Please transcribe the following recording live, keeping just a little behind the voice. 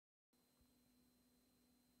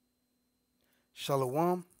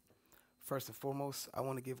Shalom. First and foremost, I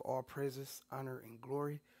want to give all praises, honor, and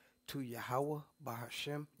glory to Yahweh,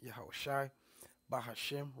 Bahashem, Yahweh Shai,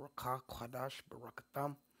 Bahashem, Rakah, Kwadash,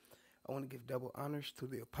 Barakatam. I want to give double honors to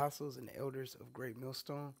the apostles and the elders of Great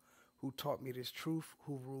Millstone who taught me this truth,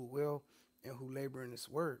 who rule well, and who labor in this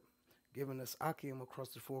word, giving us Akim across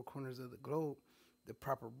the four corners of the globe, the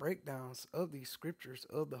proper breakdowns of these scriptures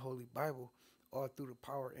of the Holy Bible, all through the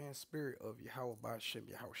power and spirit of Yahweh, Bahashem,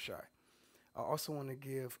 Yahweh Shai. I also want to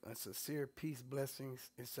give a sincere peace,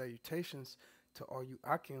 blessings, and salutations to all you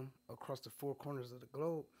Akim across the four corners of the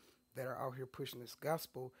globe that are out here pushing this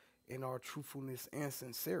gospel in all truthfulness and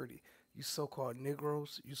sincerity. You so-called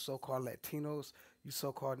Negroes, you so-called Latinos, you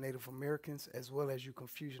so-called Native Americans, as well as you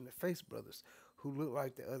confusion the face brothers who look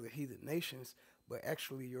like the other heathen nations, but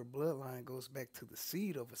actually your bloodline goes back to the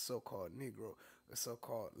seed of a so-called Negro, a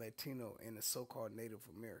so-called Latino, and a so-called Native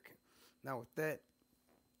American. Now with that,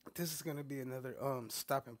 this is gonna be another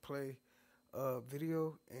stop and play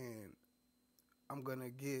video, and I'm gonna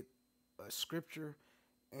get a scripture,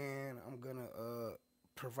 and I'm gonna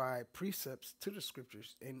provide precepts to the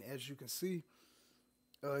scriptures. And as you can see,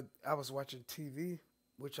 I was watching TV,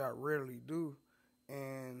 which I rarely do,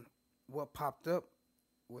 and what popped up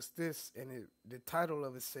was this, and the title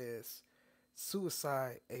of it says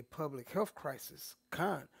 "Suicide: A Public Health Crisis."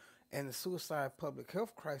 And the suicide public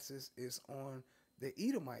health crisis is on the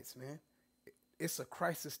Edomites, man. It's a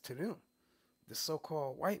crisis to them. The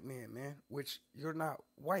so-called white man, man, which you're not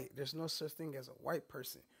white. There's no such thing as a white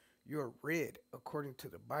person. You're red, according to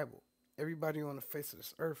the Bible. Everybody on the face of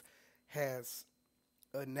this earth has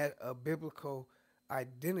a biblical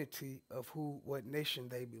identity of what nation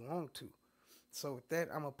they belong to. So with that,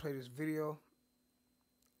 I'm going to play this video.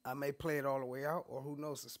 I may play it all the way out, or who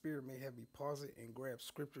knows, the Spirit may have me pause it and grab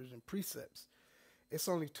scriptures and precepts. It's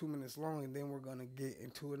only 2 minutes long, and then we're going to get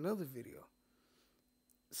into another video.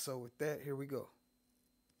 So with that, here we go.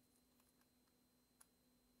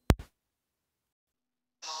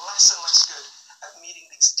 Less and less good at meeting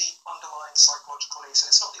these deep underlying psychological needs.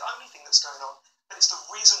 And it's not the only thing that's going on, but it's the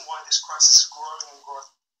reason why this crisis is growing and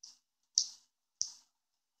growing.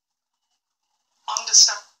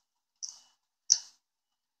 Understand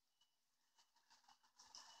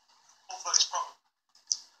all those problems.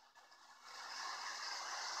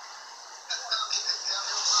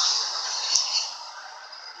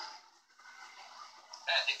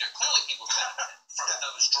 I think there are clearly people who benefit from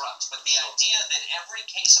those drugs, but the idea that every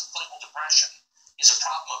case of clinical depression is a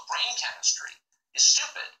problem of brain chemistry is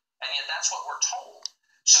stupid, and yet that's what we're told.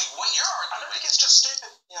 So what you're arguing... I don't think it's just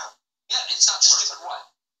stupid. Yeah, it's not just stupid. What?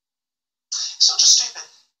 It's not just stupid.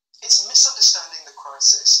 It's misunderstanding the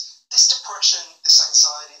crisis. This depression, this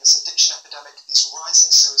anxiety, this addiction epidemic, these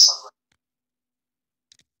rising suicide rates.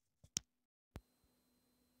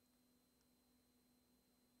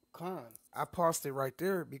 I paused it right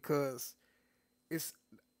there because it's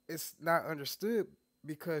not understood,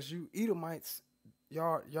 because you Edomites,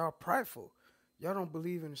 y'all prideful. Y'all don't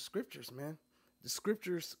believe in the scriptures, man. The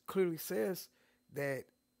scriptures clearly says that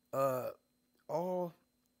all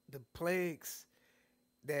the plagues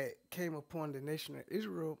that came upon the nation of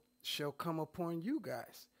Israel shall come upon you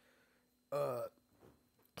guys.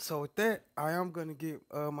 So with that, I am going to get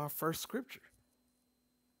my first scripture.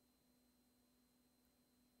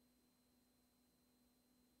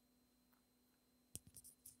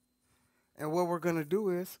 And what we're going to do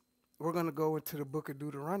is we're going to go into the book of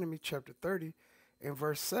Deuteronomy chapter 30 and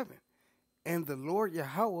verse 7. And the Lord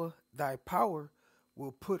Yahweh, thy power,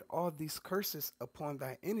 will put all these curses upon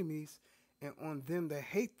thy enemies and on them that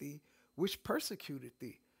hate thee, which persecuted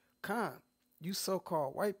thee. You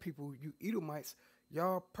so-called white people, you Edomites,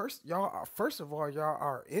 y'all are, first of all, y'all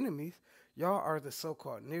are enemies. Y'all are the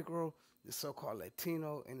so-called Negro, the so-called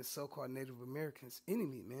Latino, and the so-called Native Americans'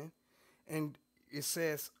 enemy, man. And it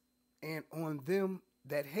says, and on them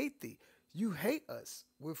that hate thee. You hate us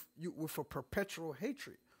with a perpetual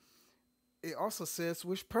hatred. It also says,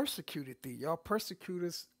 which persecuted thee. Y'all persecute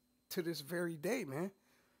us to this very day, man.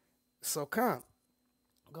 So I'm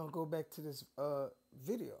gonna go back to this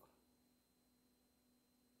video.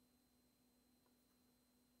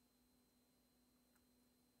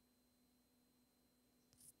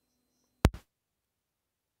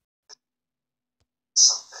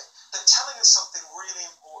 They're telling us something really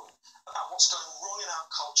important about what's going wrong in our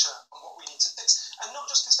culture and what we need to fix. And not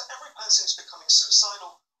just because for every person who's becoming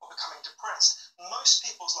suicidal or becoming depressed, most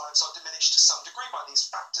people's lives are diminished to some degree by these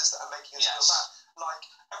factors that are making us feel bad, like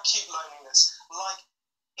acute loneliness, like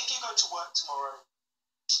if you go to work tomorrow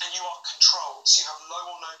and you are controlled, so you have low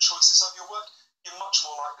or no choices of your work, you're much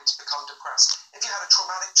more likely to become depressed. If you had a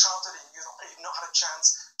traumatic childhood and you've not had a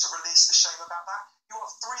chance to release the shame about that, you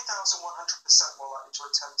are 3,100% more likely to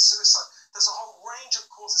attempt suicide. There's a whole range of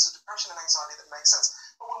causes of depression and anxiety that make sense.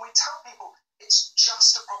 But when we tell people it's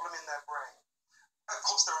just a problem in their brain, of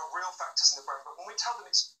course there are real factors in the brain, but when we tell them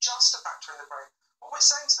it's just a factor in the brain, what we're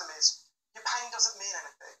saying to them is, your pain doesn't mean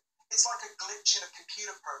anything. It's like a glitch in a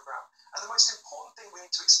computer program. And the most important thing we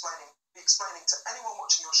need to be explaining to anyone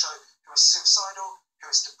watching your show who is suicidal, who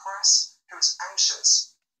is depressed, who is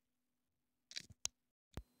anxious.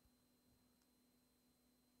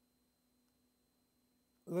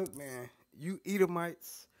 Look, man, you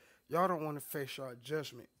Edomites, y'all don't want to face y'all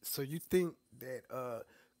judgment. So you think that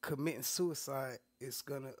committing suicide is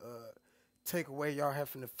gonna take away y'all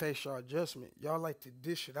having to face y'all judgment. Y'all like to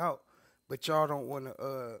dish it out, but y'all don't want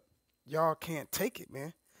to. Y'all can't take it,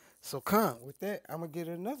 man. So come with that. I'm gonna get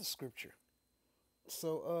another scripture.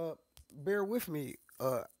 So bear with me,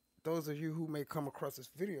 those of you who may come across this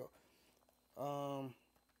video. Um,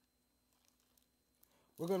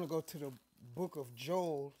 we're gonna go to the book of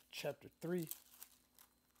Joel, chapter 3.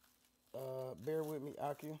 Bear with me,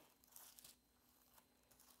 Aki.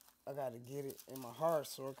 I gotta get it in my hard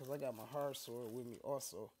sword because I got my hard sword with me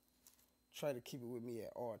also. Try to keep it with me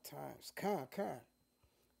at all times. Con.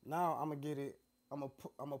 Now I'm gonna get it. I'm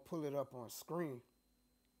gonna pull it up on screen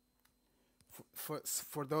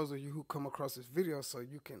for those of you who come across this video, so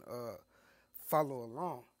you can follow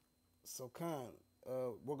along. So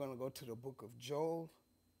we're gonna go to the book of Joel,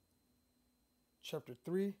 chapter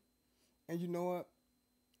 3, and you know what?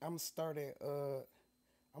 I'm gonna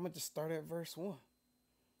just start at verse 1.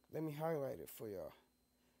 Let me highlight it for y'all.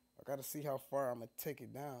 I gotta see how far I'm gonna take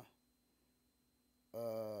it down.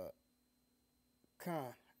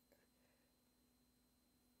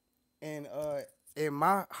 And in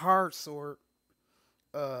my hard sword,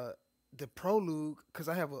 the prologue, because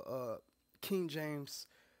I have a King James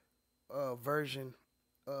version,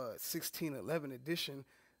 1611 edition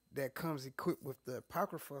that comes equipped with the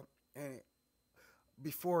Apocrypha, and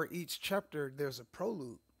before each chapter there's a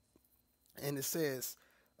prologue, and it says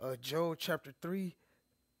Joel chapter 3,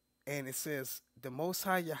 and it says the Most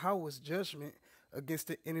High Yahweh's judgment against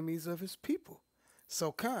the enemies of his people.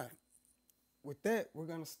 So with that, we're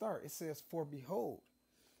going to start. It says, for behold,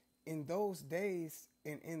 in those days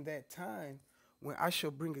and in that time, when I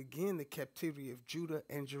shall bring again the captivity of Judah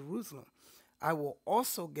and Jerusalem, I will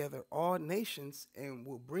also gather all nations and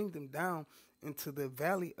will bring them down into the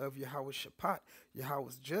valley of Yahweh Shaphat,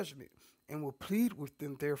 Yahweh's judgment, and will plead with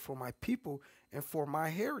them there for my people and for my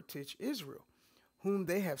heritage Israel, whom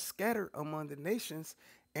they have scattered among the nations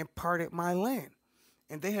and parted my land.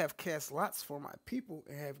 And they have cast lots for my people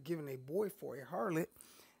and have given a boy for a harlot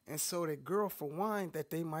and sold a girl for wine that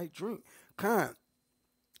they might drink.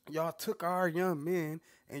 Y'all took our young men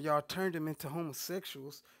and y'all turned them into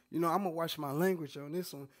homosexuals. You know, I'm going to watch my language on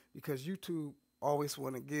this one because YouTube always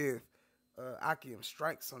want to give Akim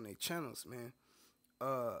strikes on their channels, man.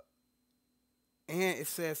 And it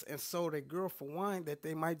says, and sold a girl for wine that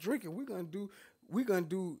they might drink it. We're gonna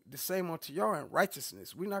do the same unto y'all in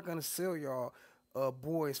righteousness. We're not gonna sell y'all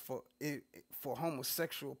boys for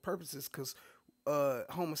homosexual purposes, because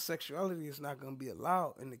homosexuality is not gonna be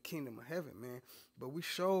allowed in the kingdom of heaven, man. But we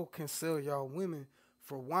sure can sell y'all women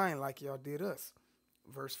for wine like y'all did us.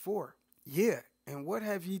 Verse 4. Yeah, and what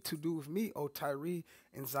have ye to do with me, O Tyre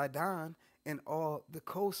and Zidon, and all the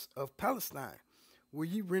coasts of Palestine? Will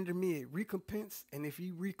ye render me a recompense? And if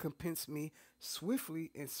ye recompense me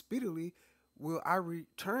swiftly and speedily, will I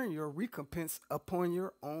return your recompense upon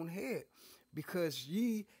your own head? Because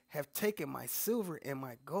ye have taken my silver and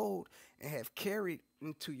my gold, and have carried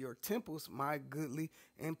into your temples my goodly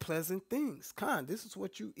and pleasant things. This is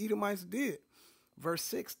what you Edomites did. Verse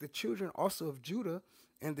 6, the children also of Judah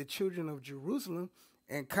and the children of Jerusalem,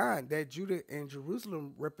 and that Judah and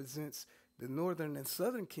Jerusalem represents the northern and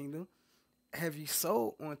southern kingdom, have ye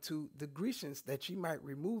sold unto the Grecians, that ye might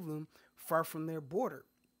remove them far from their border.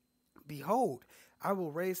 Behold, I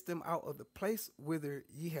will raise them out of the place whither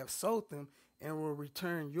ye have sold them, and will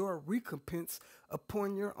return your recompense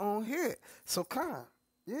upon your own head. So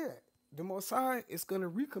the Most High is going to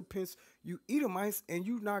recompense you Edomites, and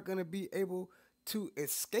you're not going to be able to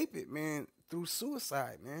escape it, man, through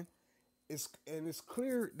suicide, man. It's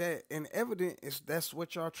clear that and evident that's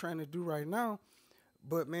what y'all trying to do right now.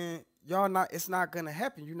 But man, it's not gonna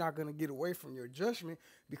happen. You're not gonna get away from your judgment,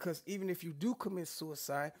 because even if you do commit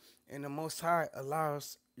suicide and the Most High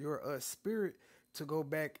allows your spirit to go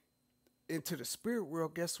back into the spirit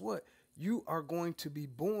world, guess what? You are going to be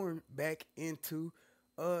born back into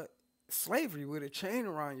slavery with a chain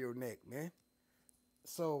around your neck, man.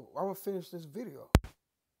 So I will finish this video.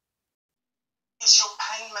 Is your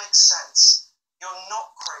pain make sense? You're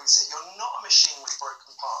not crazy. You're not a machine with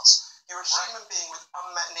broken parts. You're a human being with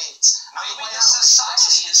unmet needs. Maybe the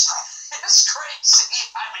society is crazy.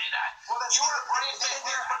 I mean, you are brave.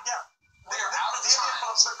 They're out of the Indian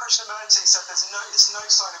time. philosopher Krishnamurti said there's no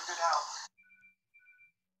sign of good health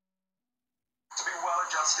to be well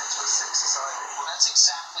adjusted to a sick society. Well, that's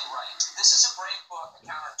exactly right. This is a brave book, a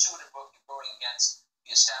counterintuitive book. You're going against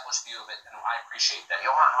the established view of it, and I appreciate that.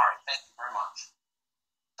 Johan Hart, thank you very much.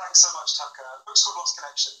 Thanks so much, Tucker. The book's called Lost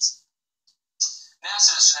Connections.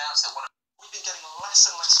 NASA has announced that we've been getting less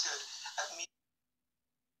and less good at meeting.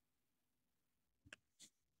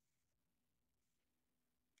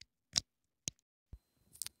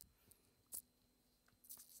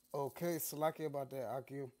 Okay, so lucky about that,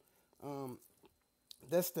 Akil.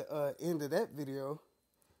 That's the end of that video.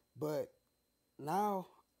 But now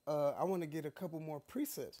I want to get a couple more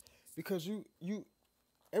precepts because you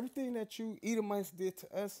everything that you Edomites did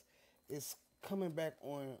to us is coming back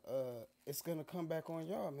on. It's gonna come back on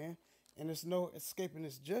y'all, man. And there's no escaping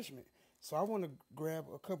this judgment. So I want to grab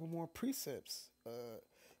a couple more precepts,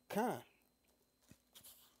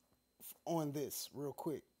 on this real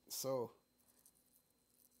quick. So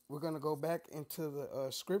we're gonna go back into the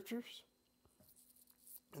scriptures,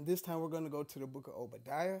 and this time we're gonna go to the book of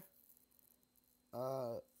Obadiah,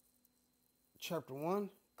 chapter 1,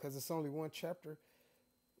 because it's only one chapter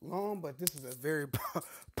long, but this is a very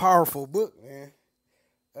powerful book, man.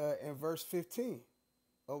 In verse 15,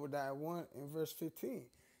 Obadiah 1 in verse 15,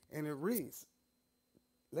 and it reads,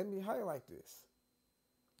 let me highlight this.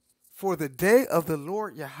 For the day of the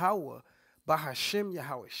Lord Yahweh, Bahashem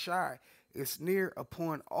Yahweh Shai, is near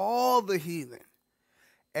upon all the heathen.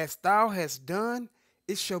 As thou hast done,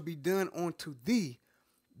 it shall be done unto thee.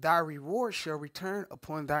 Thy reward shall return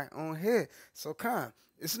upon thy own head. So,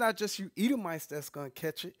 it's not just you Edomites that's going to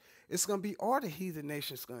catch it. It's going to be all the heathen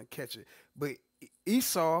nations going to catch it. But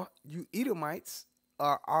Esau, you Edomites,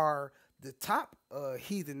 are the top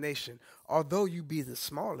heathen nation. Although you be the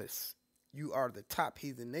smallest, you are the top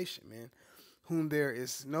heathen nation, man. Whom there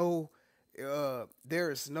is no, who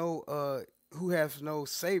has no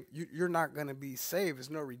save. You're not going to be saved. There's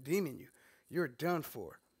no redeeming you. You're done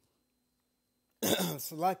for.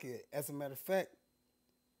 So, like it, as a matter of fact,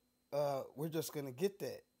 we're just going to get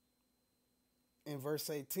that in verse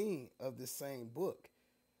 18 of this same book.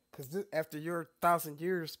 Because after your 1,000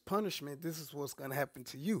 years punishment, this is what's going to happen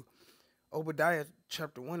to you. Obadiah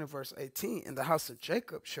chapter 1 and verse 18, and the house of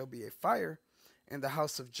Jacob shall be a fire, and the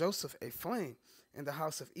house of Joseph a flame, and the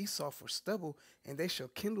house of Esau for stubble, and they shall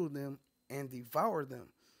kindle them and devour them.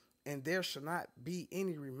 And there shall not be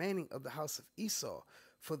any remaining of the house of Esau,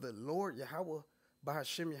 for the Lord Yahweh,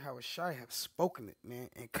 Bahashem Yahweh Shai, have spoken it, man.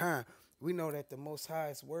 And we know that the Most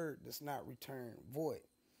High's word does not return void.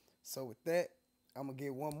 So with that, I'm going to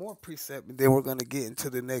get one more precept, and then we're going to get into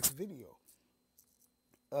the next video.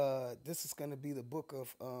 This is going to be the book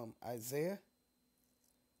of Isaiah,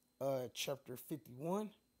 chapter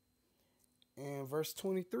 51, and verse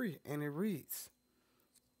 23. And it reads,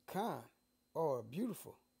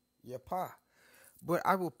 beautiful, Yapa. But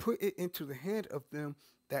I will put it into the hand of them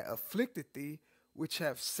that afflicted thee, which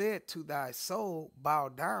have said to thy soul, bow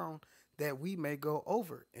down, that we may go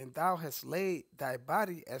over. And thou hast laid thy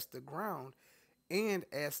body as the ground, and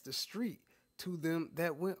as the street, to them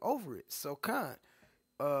that went over it. So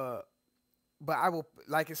but I will,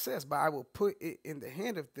 like it says, but I will put it in the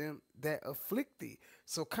hand of them that afflict thee.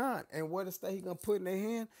 So and what is that he gonna put in their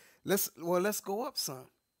hand? Let's go up some.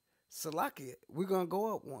 Salakia, we're gonna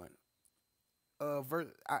go up one.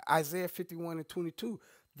 Isaiah 51 and 22.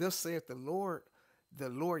 Thus saith the Lord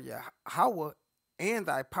Yahweh, and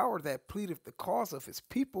thy power that pleadeth the cause of his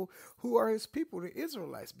people, who are his people, the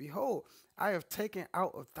Israelites. Behold, I have taken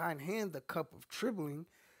out of thine hand the cup of trembling,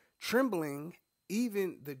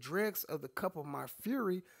 even the dregs of the cup of my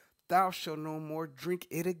fury. Thou shalt no more drink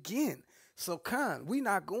it again. So, we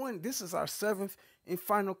not going. This is our 7th and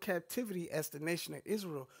final captivity as the nation of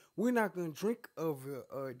Israel. We're not going to drink of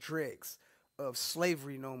dregs of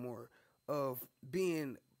slavery no more, of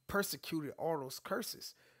being persecuted, all those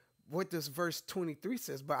curses. What does verse 23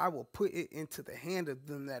 says? But I will put it into the hand of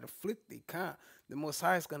them that afflict thee. The Most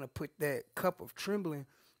High is going to put that cup of trembling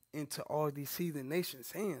into all these heathen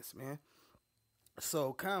nations' hands, man.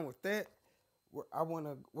 So, with that,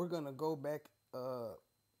 we're gonna go back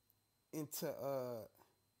into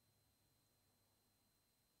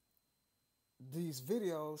these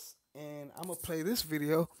videos, and I'm gonna play this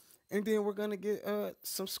video, and then we're gonna get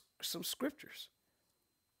some scriptures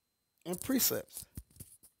and precepts.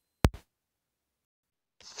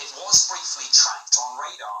 It was briefly tracked on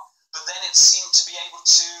radar, but then it seemed to be able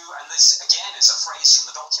to, and this again is a phrase from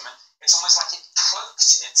the document, it's almost like it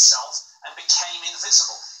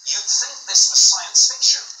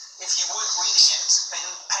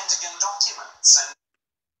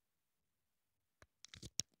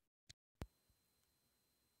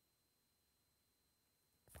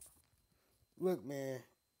look, man,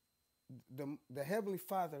 the Heavenly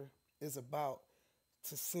Father is about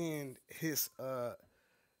to send his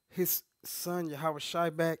son Yahweh Shai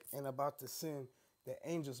back and about to send the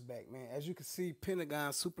angels back, man. As you can see,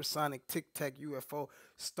 Pentagon supersonic Tic Tac UFO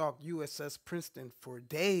stalked USS Princeton for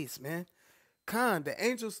days, man. The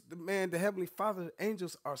angels, man, the Heavenly Father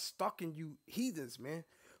angels are stalking you heathens, man,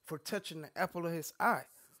 for touching the apple of his eye.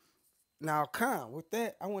 Now, with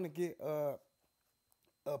that, I want to get a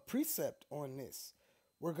precept on this.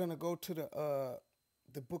 We're gonna go to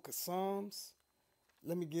the book of Psalms.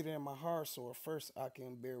 Let me get it in my heart so first I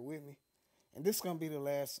can bear with me. And this is gonna be the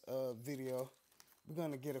last video. We're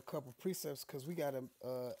gonna get a couple precepts because we gotta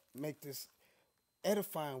make this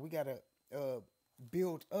edifying. We gotta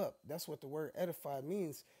build up. That's what the word edify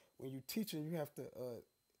means. When you're teaching, you have to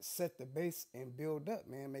set the base and build up,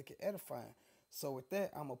 man. Make it edifying. So with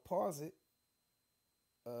that, I'm gonna pause it,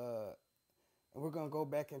 and we're gonna go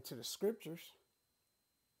back into the scriptures.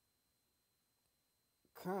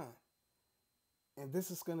 And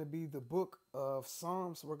this is going to be the book of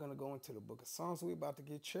Psalms. We're going to go into the book of Psalms. We're about to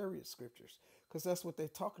get chariot scriptures because that's what they're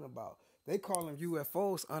talking about. They call them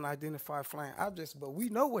UFOs, unidentified flying objects, but we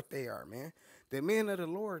know what they are, man. The men of the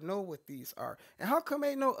Lord know what these are. And how come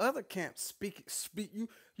ain't no other camps speak?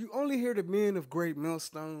 You only hear the men of Great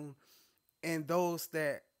Millstone and those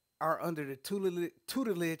that are under the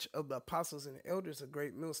tutelage of the apostles and the elders of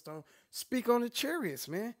Great Millstone speak on the chariots,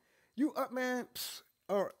 man. You up, man.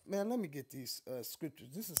 All right, man, let me get these scriptures.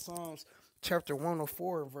 This is Psalms chapter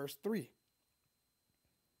 104 and verse 3.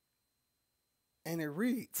 And it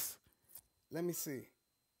reads, let me see.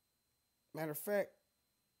 Matter of fact,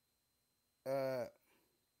 we're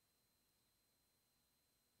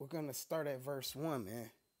going to start at verse 1,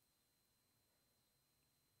 man.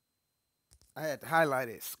 I had to highlight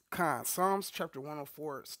it. Psalms chapter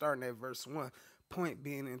 104, starting at verse 1, point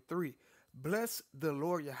being in 3. Bless the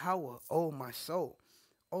Lord Yahweh, O my soul.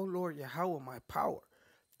 O Lord Yahweh, my power.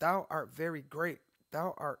 Thou art very great.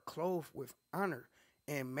 Thou art clothed with honor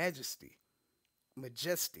and majesty,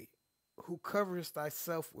 who coverest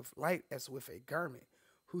thyself with light as with a garment,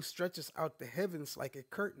 who stretches out the heavens like a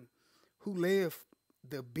curtain, who layeth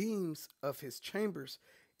the beams of his chambers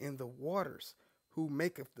in the waters, who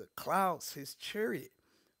maketh the clouds his chariot,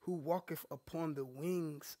 who walketh upon the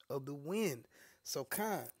wings of the wind. So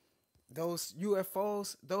those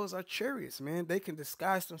UFOs, those are chariots, man. They can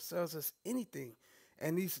disguise themselves as anything.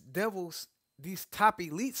 And these devils, these top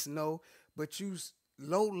elites know, but you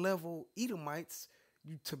low-level Edomites,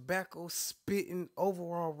 you tobacco spitting,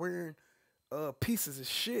 overall wearing pieces of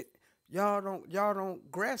shit, y'all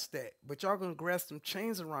don't grasp that. But y'all gonna grasp them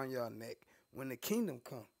chains around y'all neck when the kingdom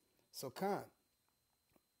come. So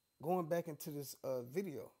going back into this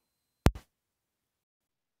video.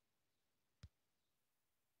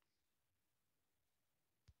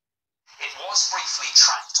 It was briefly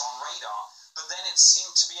tracked on radar, but then it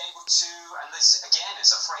seemed to be able to, and this again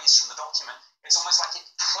is a phrase from the document, it's almost like it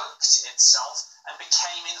cloaked itself and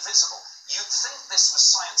became invisible. You'd think this was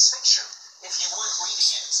science fiction if you weren't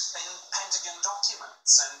reading it in Pentagon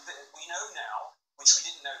documents. And we know now, which we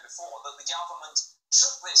didn't know before, that the government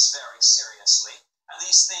took this very seriously, and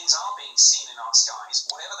these things are being seen in our skies,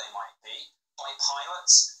 whatever they might be, by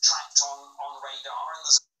pilots tracked on radar, and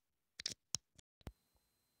there's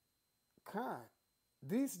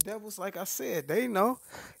these devils, like I said, they know,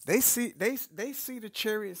 they see the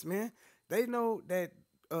chariots, man. They know that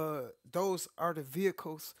those are the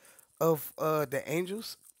vehicles of the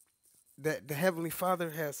angels that the Heavenly Father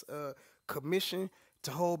has commissioned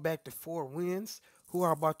to hold back the four winds who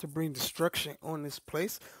are about to bring destruction on this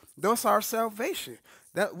place. Those are our salvation.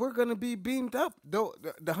 That we're gonna be beamed up. Though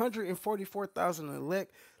the 144,000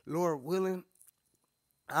 elect, Lord willing,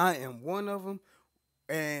 I am one of them,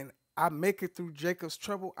 and I make it through Jacob's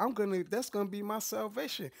trouble. That's gonna be my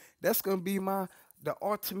salvation. That's gonna be the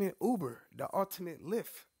ultimate Uber, the ultimate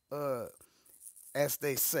Lyft, as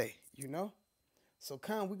they say, you know. So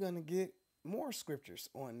we're gonna get more scriptures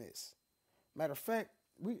on this. Matter of fact,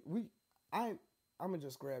 I'm gonna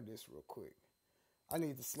just grab this real quick. I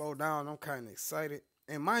need to slow down. I'm kind of excited,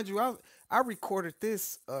 and mind you, I recorded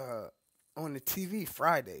this on the TV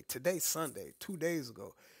Friday. Today's Sunday, 2 days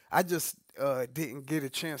ago. I just didn't get a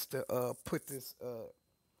chance to put this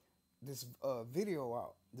video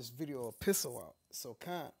out, this video epistle out. So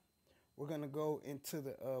we're gonna go into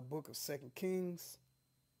the book of 2 Kings,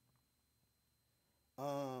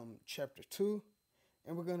 chapter 2,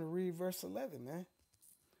 and we're gonna read verse 11, man.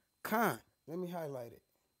 Let me highlight it.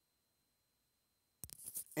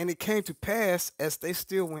 And it came to pass, as they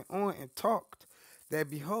still went on and talked, that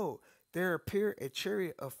behold, there appeared a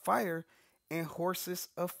chariot of fire and horses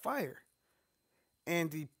of fire.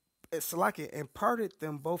 And the Salakia and parted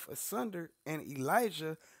them both asunder, and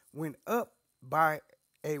Elijah went up by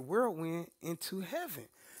a whirlwind into heaven.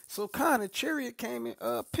 So Khan, a chariot came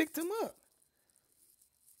and picked him up.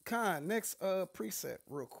 Khan, next precept,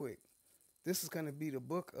 real quick. This is gonna be the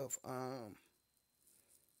book of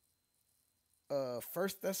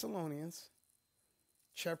First Thessalonians,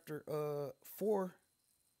 chapter 4,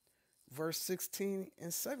 verse 16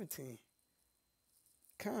 and 17.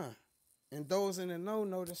 Khan. And those in the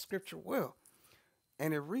know the scripture well.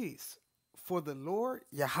 And it reads, for the Lord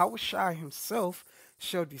Yahushua himself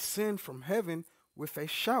shall descend from heaven with a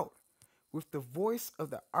shout, with the voice of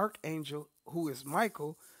the archangel who is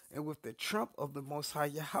Michael, and with the trump of the Most High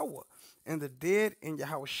Yahweh, and the dead in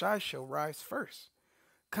Yahushua shall rise first.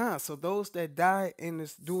 Khan, so those that die in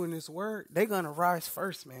this doing this word, they're gonna rise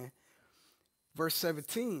first, man. Verse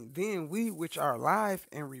 17, then we which are alive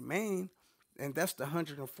and remain, and that's the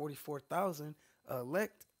 144,000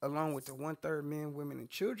 elect, along with the 1/3 men, women, and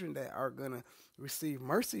children that are going to receive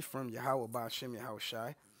mercy from Yahweh Ba'ashem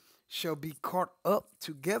Yahushai, shall be caught up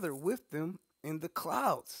together with them in the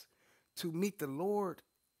clouds to meet the Lord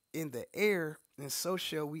in the air, and so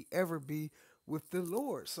shall we ever be with the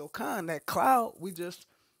Lord. So, Khan, that cloud, we just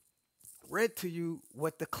read to you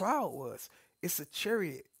what the cloud was. It's a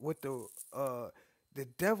chariot with the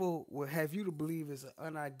devil will have you to believe is an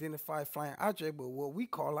unidentified flying object, but what we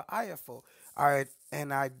call an IFO,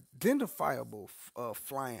 an identifiable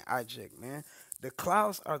flying object, man. The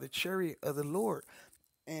clouds are the chariot of the Lord.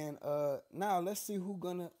 And now let's see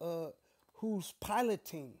who's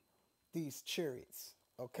piloting these chariots.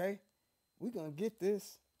 Okay, we're gonna get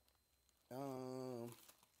this.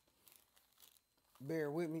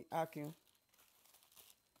 Bear with me, Akim.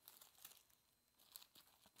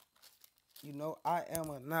 You know, I am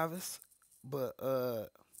a novice, but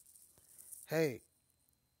hey,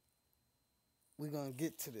 we're gonna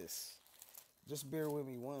get to this. Just bear with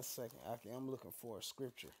me 1 second, Akim. I'm looking for a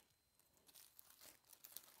scripture.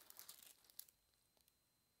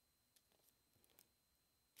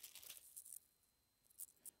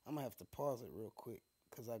 I'm gonna have to pause it real quick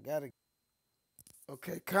because I gotta.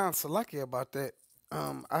 Okay, Khan, so lucky about that.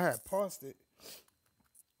 I had paused it,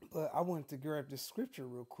 but I wanted to grab this scripture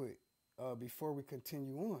real quick before we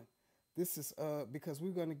continue on. This is because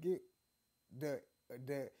we're gonna get the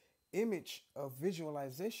image of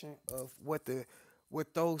visualization of what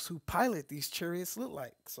those who pilot these chariots look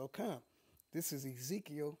like. So come, this is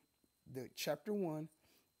Ezekiel, the chapter 1,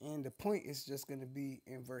 and the point is just going to be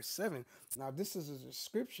in verse 7. Now this is a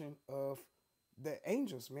description of the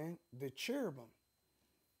angels, man, the cherubim.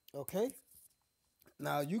 Okay.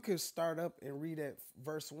 Now you can start up and read that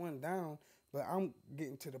verse 1 down, but I'm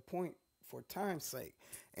getting to the point for time's sake.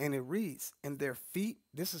 And it reads, and their feet,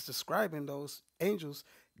 this is describing those angels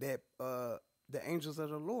that the angels of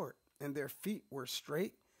the Lord, and their feet were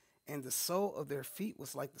straight, and the sole of their feet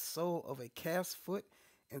was like the sole of a calf's foot,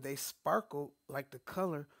 and they sparkled like the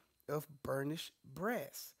color of burnished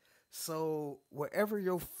brass. So whatever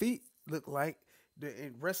your feet look like,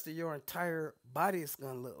 the rest of your entire body is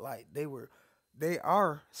gonna look like. They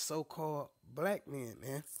are so-called black men,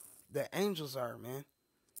 man. The angels are, man.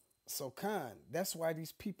 So Khan, that's why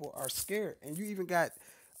these people are scared. And you even got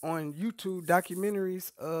on YouTube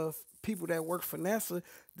documentaries of people that work for NASA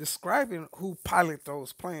describing who pilot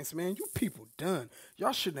those planes, man. You people done.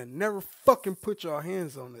 Y'all should have never fucking put your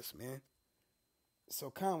hands on this, man. So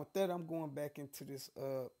Khan, with that, I'm going back into this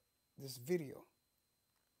video.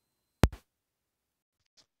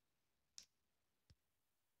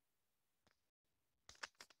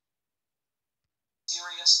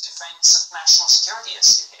 Serious defense of national security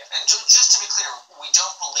issue here. And just to be clear, we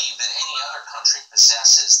don't believe that any other country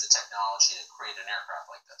possesses the technology to create an aircraft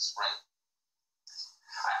like this, right?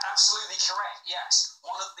 Absolutely correct, yes.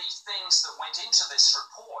 One of the things that went into this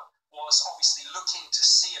report was obviously looking to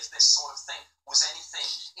see if this sort of thing was anything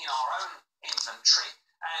in our own inventory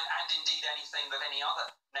and indeed anything that any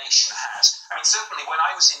other nation has. I mean, certainly when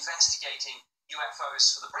I was investigating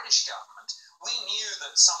UFOs for the British government, we knew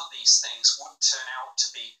that some of these things would turn out to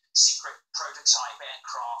be secret prototype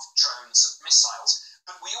aircraft, drones, and missiles,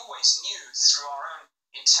 but we always knew through our own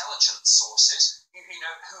intelligence sources, you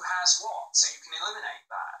know, who has what, so you can eliminate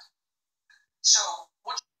that.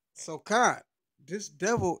 So God, this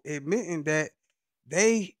devil admitting that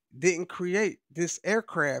they didn't create this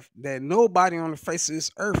aircraft, that nobody on the face of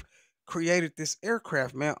this earth created this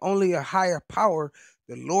aircraft, man. Only a higher power,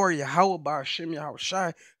 the Lord Yahweh Ba'ashem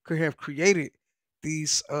Yahushai, could have created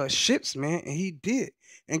these ships, man, and he did.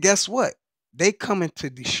 And guess what? They coming to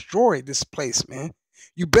destroy this place, man.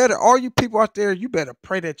 You better, all you people out there, you better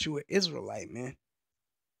pray that you an Israelite, man.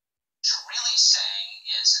 What you're really saying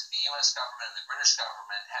US government and the British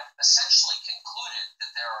government have essentially concluded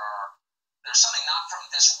that there's something not from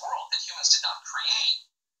this world that humans did not create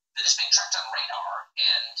that is being tracked on radar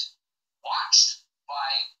and watched by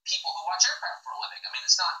people who watch aircraft for a living. I mean,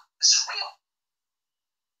 this is real.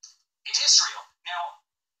 It is real. Now,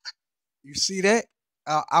 You see that?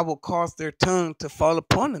 I will cause their tongue to fall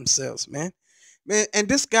upon themselves, man. Man, and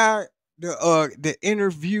this guy, the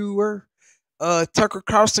interviewer, Tucker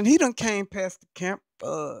Carlson, he done came past the camp.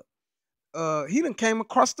 He done came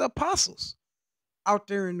across the apostles out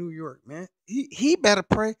there in New York, man. He better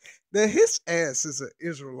pray that his ass is an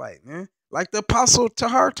Israelite, man. Like the apostle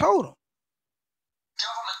Tahar told him.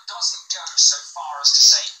 government doesn't go so far as to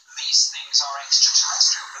say these things are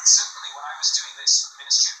extraterrestrial, but certainly when I was doing this for the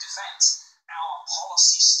Ministry of Defence, our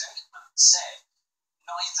policy statement said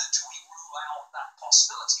neither do we rule out that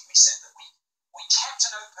possibility. We said that we kept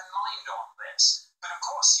an open mind on this. But of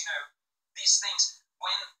course, these things,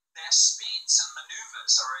 when their speeds and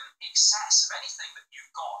maneuvers are in excess of anything that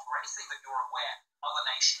you've got or anything that you're aware other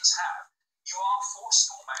nations have, you are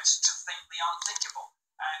forced almost to think the unthinkable.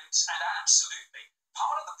 And absolutely,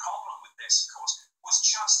 part of the problem with this, of course, was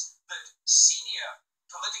just that senior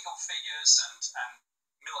political figures and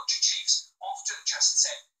military chiefs often just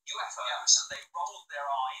said UFOs and they rolled their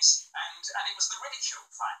eyes, and it was the ridicule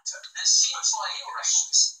factor. This seems like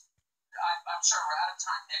I'm sorry, we're out of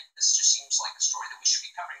time, Nick. This just seems like a story that we should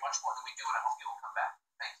be covering much more than we do, and I hope you will come back.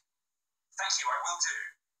 Thank you. Thank you, I will do.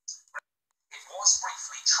 It was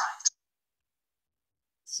briefly tracked.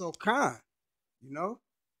 So Khan,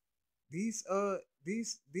 these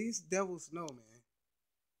devils know, man.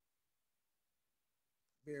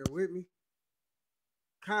 Bear with me.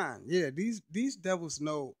 Khan, yeah, these devils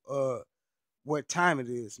know what time it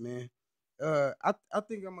is, man. I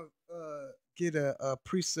think I'm gonna get a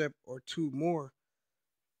precept or two more,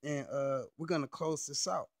 and we're gonna close this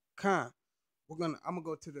out. Khan, I'm gonna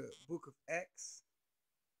go to the book of Acts,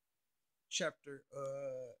 chapter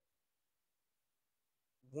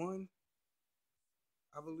 1,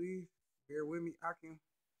 I believe. Bear with me,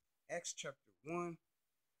 Acts chapter 1, and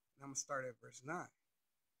I'm gonna start at verse 9.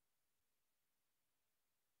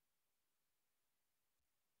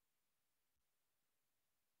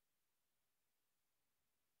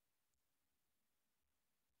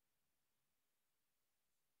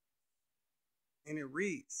 And it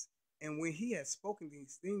reads, and when he had spoken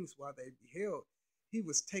these things while they beheld, he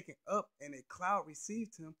was taken up, and a cloud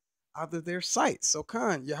received him out of their sight. So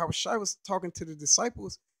Khan, Yahushua was talking to the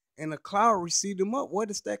disciples, and a cloud received him up. What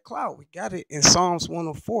is that cloud? We got it in Psalms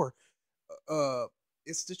 104.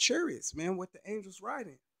 It's the chariots, man, with the angels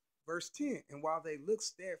riding. Verse 10, and while they looked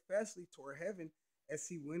steadfastly toward heaven as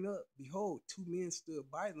he went up, behold, two men stood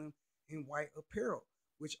by them in white apparel,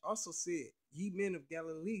 which also said, ye men of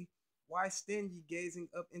Galilee, why stand ye gazing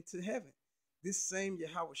up into heaven? This same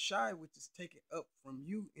Yahushua which is taken up from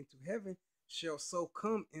you into heaven shall so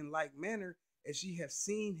come in like manner as ye have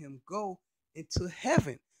seen him go into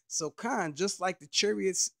heaven. So Khan, just like the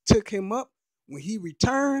chariots took him up, when he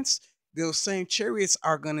returns, those same chariots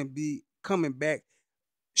are going to be coming back,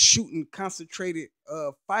 shooting concentrated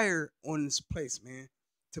fire on this place, man,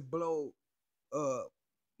 to blow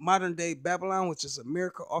modern day Babylon, which is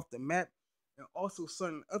America, off the map, and also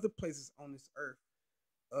certain other places on this earth,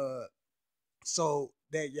 so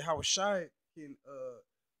that Yahushua can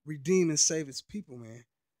redeem and save his people, man.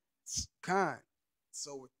 It's kind.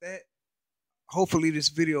 So with that, hopefully this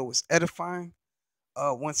video was edifying.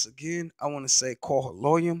 Once again, I want to say Kol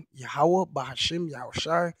Haloyim, Yahweh, Bahashim,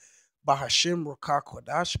 Yahushua, Bahashim, Rakah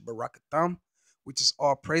Kodash, Barakatam, which is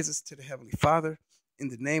all praises to the Heavenly Father, in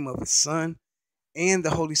the name of his Son and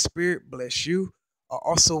the Holy Spirit. Bless you. I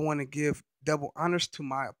also want to give double honors to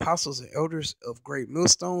my apostles and elders of Great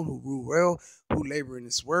Millstone who rule well, who labor in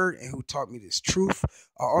this word, and who taught me this truth.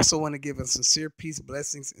 I also want to give a sincere peace,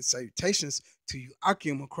 blessings, and salutations to you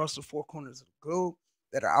Akim across the four corners of the globe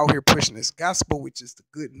that are out here pushing this gospel, which is the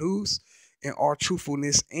good news, in all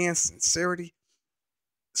truthfulness and sincerity.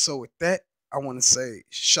 So with that, I want to say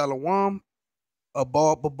Shalom,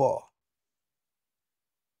 Abal Babal.